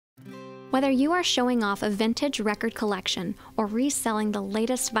Whether you are showing off a vintage record collection or reselling the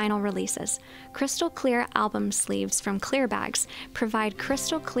latest vinyl releases, crystal clear album sleeves from ClearBags provide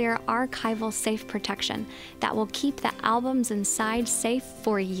crystal clear archival-safe protection that will keep the albums inside safe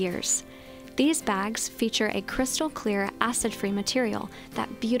for years. These bags feature a crystal clear acid-free material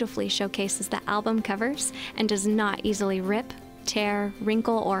that beautifully showcases the album covers and does not easily rip, tear,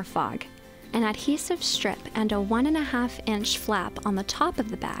 wrinkle, or fog. An adhesive strip and a 1.5-inch flap on the top of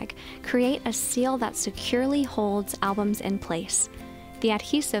the bag create a seal that securely holds albums in place. The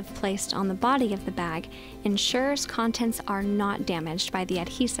adhesive placed on the body of the bag ensures contents are not damaged by the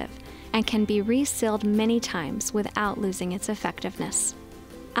adhesive and can be resealed many times without losing its effectiveness.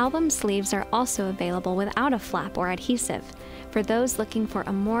 Album sleeves are also available without a flap or adhesive for those looking for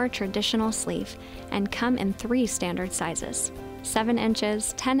a more traditional sleeve and come in 3 standard sizes: 7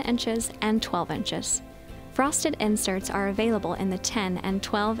 inches, 10 inches, and 12 inches. Frosted inserts are available in the 10 and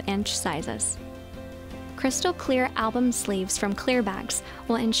 12-inch sizes. Crystal clear album sleeves from ClearBags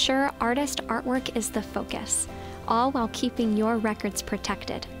will ensure artist artwork is the focus, all while keeping your records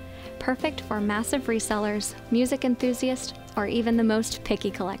protected. Perfect for massive resellers, music enthusiasts, or even the most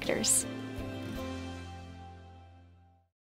picky collectors.